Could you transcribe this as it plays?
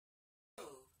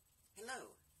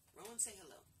Everyone say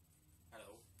hello.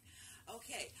 Hello.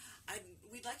 Okay,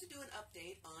 we'd like to do an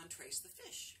update on Trace the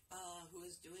fish, who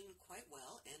is doing quite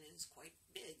well and is quite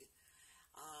big.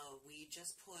 We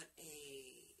just put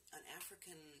an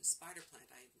African spider plant,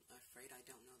 I'm afraid I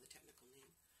don't know the technical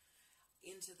name,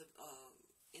 into the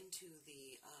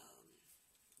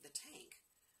tank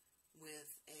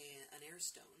with an air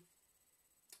stone,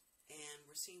 and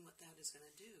we're seeing what that is going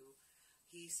to do.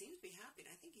 He seems to be happy,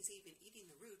 and I think he's even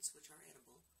eating the roots, which are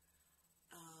edible.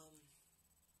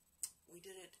 We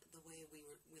did it the way we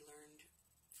learned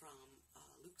from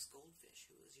Luke's Goldfish,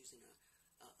 who was using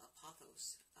a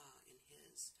pothos in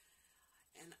his,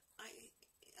 and I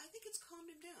think it's calmed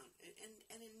him down, and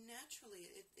naturally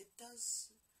it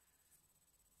does.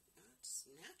 It's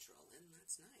natural, and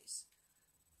that's nice.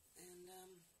 And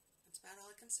that's about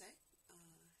all I can say. Have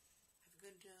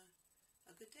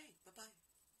a good day. Bye bye.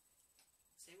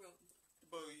 Say,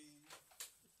 Bye.